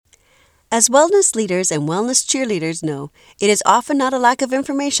As wellness leaders and wellness cheerleaders know, it is often not a lack of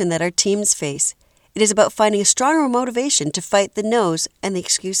information that our teams face. It is about finding a stronger motivation to fight the no's and the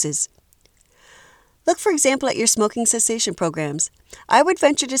excuses. Look, for example, at your smoking cessation programs. I would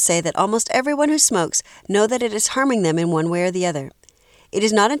venture to say that almost everyone who smokes know that it is harming them in one way or the other. It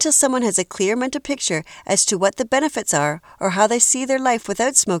is not until someone has a clear mental picture as to what the benefits are or how they see their life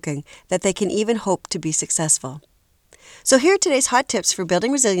without smoking that they can even hope to be successful. So here are today's hot tips for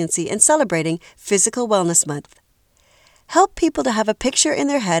building resiliency and celebrating Physical Wellness Month. Help people to have a picture in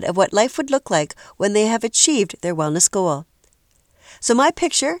their head of what life would look like when they have achieved their wellness goal. So my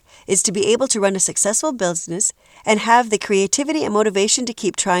picture is to be able to run a successful business and have the creativity and motivation to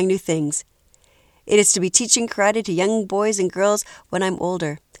keep trying new things. It is to be teaching karate to young boys and girls when I'm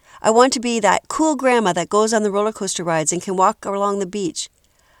older. I want to be that cool grandma that goes on the roller coaster rides and can walk along the beach.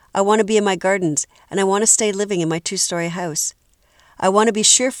 I want to be in my gardens, and I want to stay living in my 2-story house. I want to be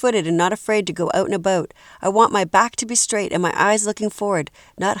sure-footed and not afraid to go out and about. I want my back to be straight and my eyes looking forward,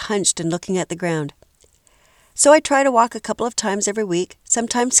 not hunched and looking at the ground. So I try to walk a couple of times every week,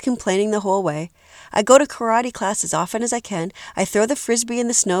 sometimes complaining the whole way. I go to karate class as often as I can. I throw the frisbee in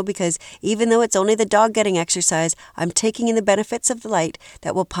the snow because even though it's only the dog getting exercise, I'm taking in the benefits of the light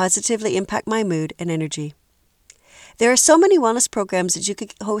that will positively impact my mood and energy. There are so many wellness programs that you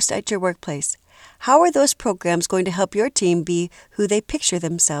could host at your workplace. How are those programs going to help your team be who they picture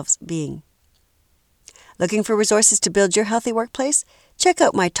themselves being? Looking for resources to build your healthy workplace? Check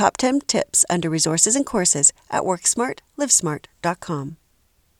out my top 10 tips under resources and courses at WorkSmartLivesmart.com.